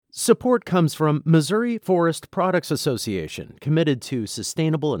Support comes from Missouri Forest Products Association, committed to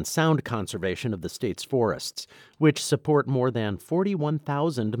sustainable and sound conservation of the state's forests, which support more than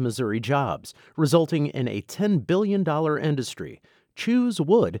 41,000 Missouri jobs, resulting in a $10 billion industry.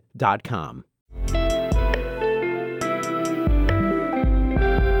 ChooseWood.com.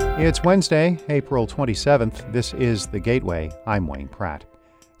 It's Wednesday, April 27th. This is The Gateway. I'm Wayne Pratt.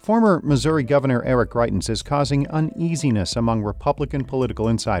 Former Missouri Governor Eric Greitens is causing uneasiness among Republican political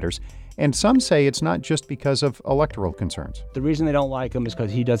insiders, and some say it's not just because of electoral concerns. The reason they don't like him is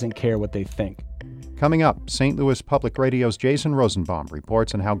because he doesn't care what they think. Coming up, St. Louis Public Radio's Jason Rosenbaum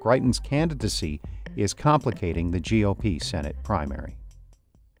reports on how Greitens' candidacy is complicating the GOP Senate primary.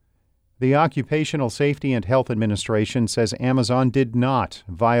 The Occupational Safety and Health Administration says Amazon did not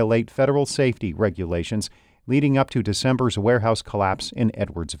violate federal safety regulations leading up to December's warehouse collapse in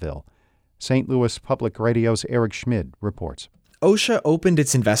Edwardsville. St. Louis Public Radio's Eric Schmid reports. OSHA opened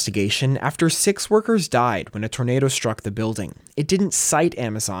its investigation after 6 workers died when a tornado struck the building. It didn't cite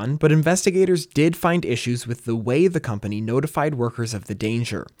Amazon, but investigators did find issues with the way the company notified workers of the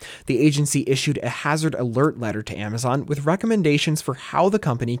danger. The agency issued a hazard alert letter to Amazon with recommendations for how the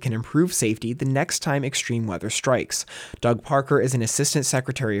company can improve safety the next time extreme weather strikes. Doug Parker is an assistant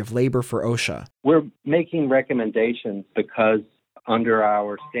secretary of labor for OSHA. We're making recommendations because under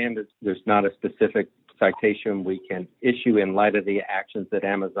our standards, there's not a specific citation we can issue in light of the actions that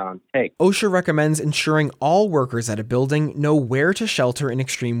Amazon takes. OSHA recommends ensuring all workers at a building know where to shelter in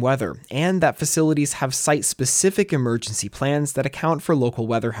extreme weather, and that facilities have site-specific emergency plans that account for local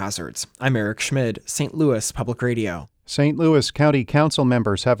weather hazards. I'm Eric Schmid, St. Louis Public Radio. St. Louis County Council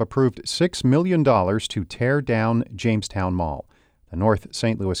members have approved $6 million to tear down Jamestown Mall. The North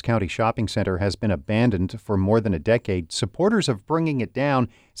St. Louis County Shopping Center has been abandoned for more than a decade. Supporters of bringing it down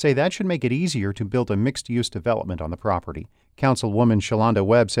say that should make it easier to build a mixed-use development on the property. Councilwoman Shalonda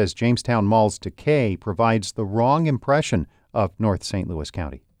Webb says Jamestown Mall's decay provides the wrong impression of North St. Louis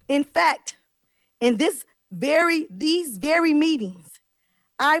County. In fact, in these very meetings,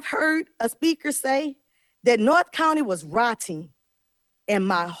 I've heard a speaker say that North County was rotting, and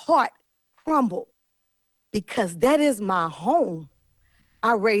my heart crumbled because that is my home.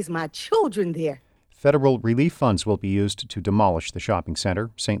 I raised my children there. Federal relief funds will be used to demolish the shopping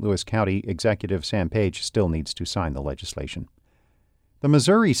center. St. Louis County Executive Sam Page still needs to sign the legislation. The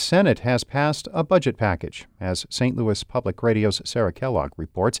Missouri Senate has passed a budget package. As St. Louis Public Radio's Sarah Kellogg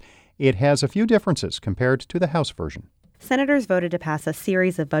reports, it has a few differences compared to the House version. Senators voted to pass a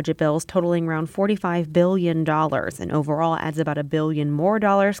series of budget bills totaling around $45 billion and overall adds about $1 billion more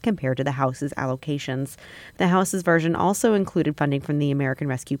compared to the House's allocations. The House's version also included funding from the American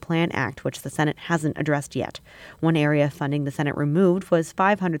Rescue Plan Act, which the Senate hasn't addressed yet. One area of funding the Senate removed was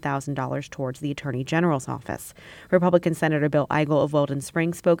 $500,000 towards the Attorney General's office. Republican Senator Bill Eigel of Weldon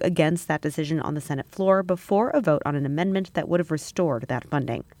Springs spoke against that decision on the Senate floor before a vote on an amendment that would have restored that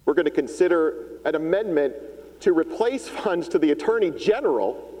funding. We're going to consider an amendment to replace funds to the Attorney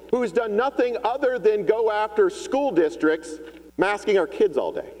General, who has done nothing other than go after school districts masking our kids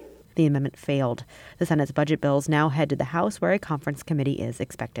all day. The amendment failed. The Senate's budget bills now head to the House, where a conference committee is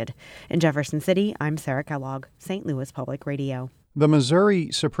expected. In Jefferson City, I'm Sarah Kellogg, St. Louis Public Radio. The Missouri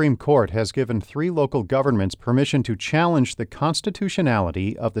Supreme Court has given 3 local governments permission to challenge the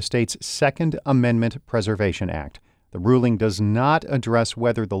constitutionality of the state's Second Amendment Preservation Act. The ruling does not address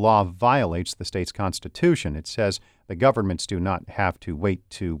whether the law violates the state's constitution. It says the governments do not have to wait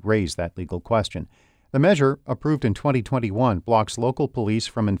to raise that legal question. The measure, approved in 2021, blocks local police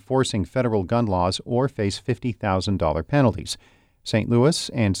from enforcing federal gun laws or face $50,000 penalties. St. Louis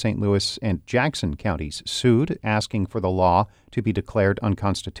and Jackson counties sued, asking for the law to be declared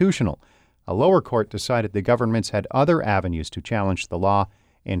unconstitutional. A lower court decided the governments had other avenues to challenge the law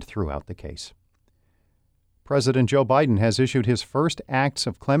and threw out the case. President Joe Biden has issued his first acts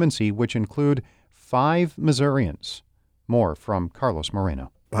of clemency, which include 5 Missourians. More from Carlos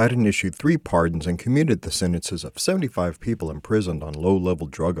Moreno. Biden issued 3 pardons and commuted the sentences of 75 people imprisoned on low-level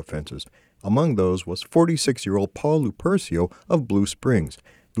drug offenses. Among those was 46-year-old Paul Lupercio of Blue Springs.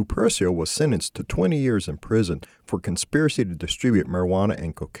 Lupercio was sentenced to 20 years in prison for conspiracy to distribute marijuana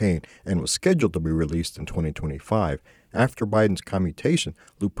and cocaine and was scheduled to be released in 2025. After Biden's commutation,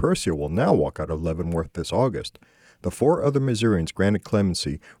 Lupercio will now walk out of Leavenworth this August. The 4 other Missourians granted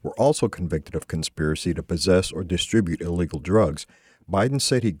clemency were also convicted of conspiracy to possess or distribute illegal drugs. Biden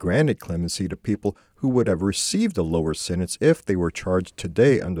said he granted clemency to people who would have received a lower sentence if they were charged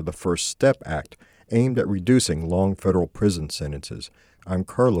today under the First Step Act, aimed at reducing long federal prison sentences. I'm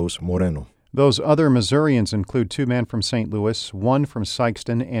Carlos Moreno. Those other Missourians include 2 men from St. Louis, 1 from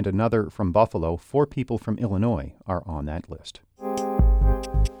Sikeston, and another from Buffalo. 4 people from Illinois are on that list.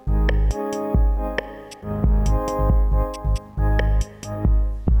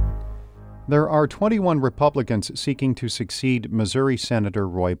 There are 21 Republicans seeking to succeed Missouri Senator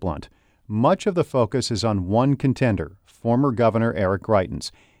Roy Blunt. Much of the focus is on one contender, former Governor Eric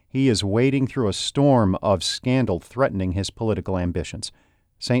Greitens. He is wading through a storm of scandal threatening his political ambitions.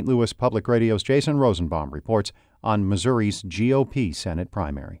 St. Louis Public Radio's Jason Rosenbaum reports on Missouri's GOP Senate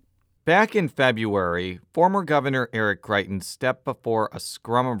primary. Back in February, former Governor Eric Greitens stepped before a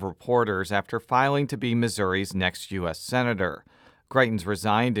scrum of reporters after filing to be Missouri's next U.S. Senator. Greitens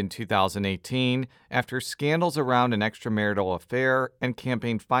resigned in 2018 after scandals around an extramarital affair and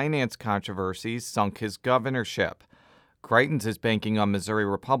campaign finance controversies sunk his governorship. Greitens is banking on Missouri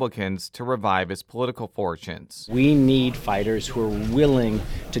Republicans to revive his political fortunes. We need fighters who are willing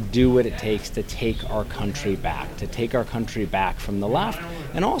to do what it takes to take our country back from the left,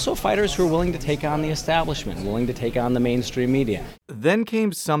 and also fighters who are willing to take on the establishment, willing to take on the mainstream media. Then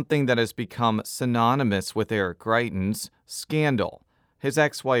came something that has become synonymous with Eric Greitens, scandal. His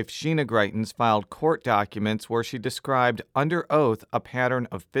ex-wife, Sheena Greitens, filed court documents where she described under oath a pattern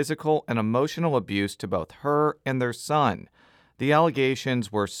of physical and emotional abuse to both her and their son. The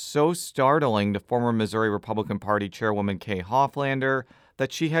allegations were so startling to former Missouri Republican Party Chairwoman Kay Hofflander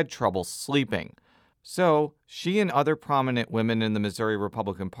that she had trouble sleeping. So, she and other prominent women in the Missouri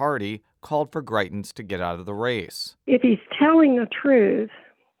Republican Party called for Greitens to get out of the race. If he's telling the truth,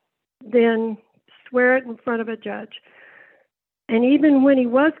 then swear it in front of a judge. And even when he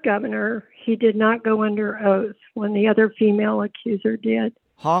was governor, he did not go under oath when the other female accuser did.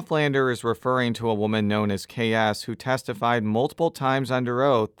 Hofflander is referring to a woman known as KS who testified multiple times under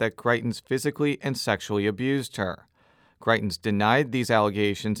oath that Greitens physically and sexually abused her. Greitens denied these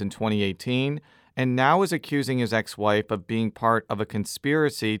allegations in 2018 and now is accusing his ex-wife of being part of a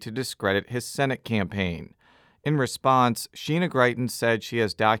conspiracy to discredit his Senate campaign. In response, Sheena Greitens said she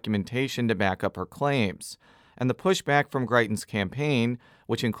has documentation to back up her claims. And the pushback from Greitens' campaign,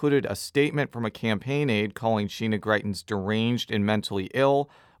 which included a statement from a campaign aide calling Sheena Greitens deranged and mentally ill,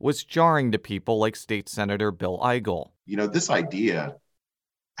 was jarring to people like State Senator Bill Eigel. You know, this idea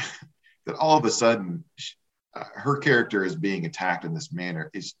that all of a sudden her character is being attacked in this manner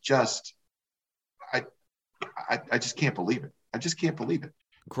is just, I just can't believe it. I just can't believe it.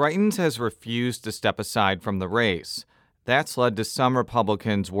 Greitens has refused to step aside from the race. That's led to some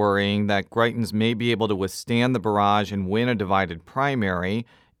Republicans worrying that Greitens may be able to withstand the barrage and win a divided primary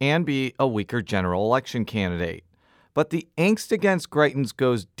and be a weaker general election candidate. But the angst against Greitens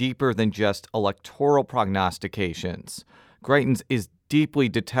goes deeper than just electoral prognostications. Greitens is deeply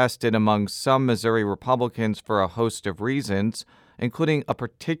detested among some Missouri Republicans for a host of reasons, including a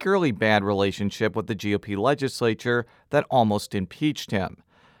particularly bad relationship with the GOP legislature that almost impeached him.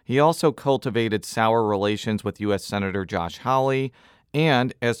 He also cultivated sour relations with U.S. Senator Josh Hawley,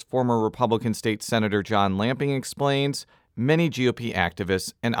 and, as former Republican State Senator John Lamping explains, many GOP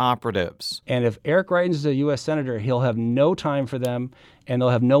activists and operatives. And if Eric Greitens is a U.S. Senator, he'll have no time for them, and they'll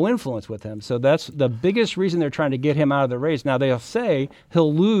have no influence with him. So that's the biggest reason they're trying to get him out of the race. Now, they'll say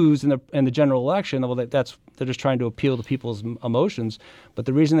he'll lose in the general election. Well, they're just trying to appeal to people's emotions. But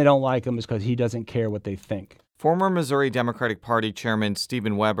the reason they don't like him is because he doesn't care what they think. Former Missouri Democratic Party Chairman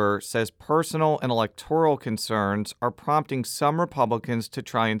Stephen Weber says personal and electoral concerns are prompting some Republicans to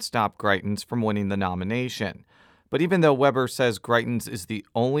try and stop Greitens from winning the nomination. But even though Weber says Greitens is the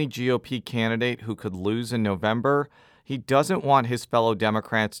only GOP candidate who could lose in November, he doesn't want his fellow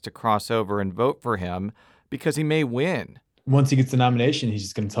Democrats to cross over and vote for him because he may win. Once he gets the nomination, he's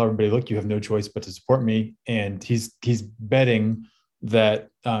just going to tell everybody, look, you have no choice but to support me. And he's betting that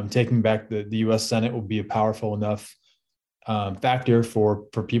taking back the U.S. Senate will be a powerful enough factor for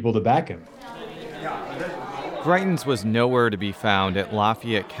people to back him. Greitens was nowhere to be found at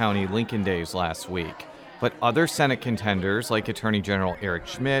Lafayette County Lincoln Days last week, but other Senate contenders like Attorney General Eric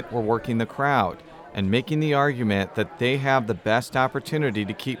Schmitt were working the crowd and making the argument that they have the best opportunity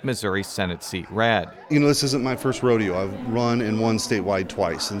to keep Missouri's Senate seat red. You know, this isn't my first rodeo. I've run and won statewide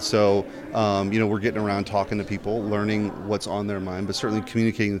twice. And so, we're getting around talking to people, learning what's on their mind, but certainly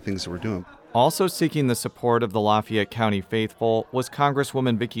communicating the things that we're doing. Also seeking the support of the Lafayette County faithful was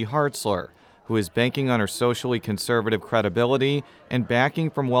Congresswoman Vicki Hartzler, who is banking on her socially conservative credibility and backing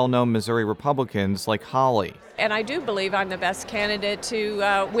from well-known Missouri Republicans like Hawley. And I do believe I'm the best candidate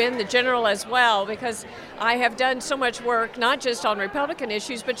to win the general as well, because I have done so much work, not just on Republican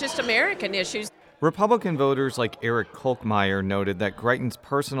issues, but just American issues. Republican voters like Eric Kolkmeyer noted that Greitens'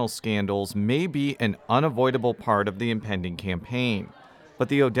 personal scandals may be an unavoidable part of the impending campaign. But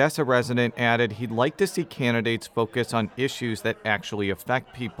the Odessa resident added he'd like to see candidates focus on issues that actually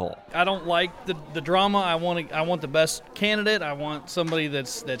affect people. I don't like the drama. I want the best candidate. I want somebody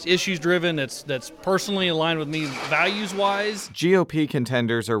that's issues driven, that's personally aligned with me values wise. GOP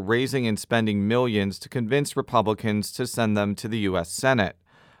contenders are raising and spending millions to convince Republicans to send them to the U.S. Senate.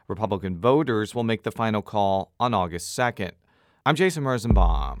 Republican voters will make the final call on August 2nd. I'm Jason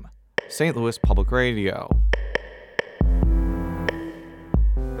Rosenbaum, St. Louis Public Radio.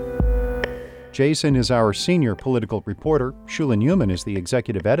 Jason is our senior political reporter. Shula Newman is the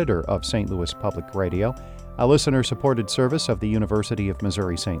executive editor of St. Louis Public Radio, a listener-supported service of the University of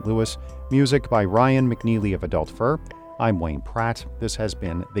Missouri-St. Louis. Music by Ryan McNeely of Adult Fur. I'm Wayne Pratt. This has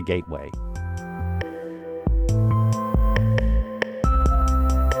been The Gateway.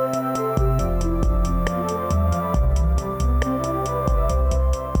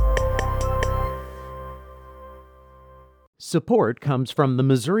 Support comes from the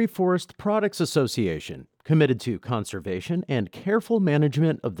Missouri Forest Products Association, committed to conservation and careful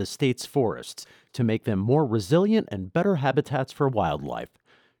management of the state's forests to make them more resilient and better habitats for wildlife.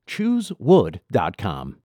 ChooseWood.com.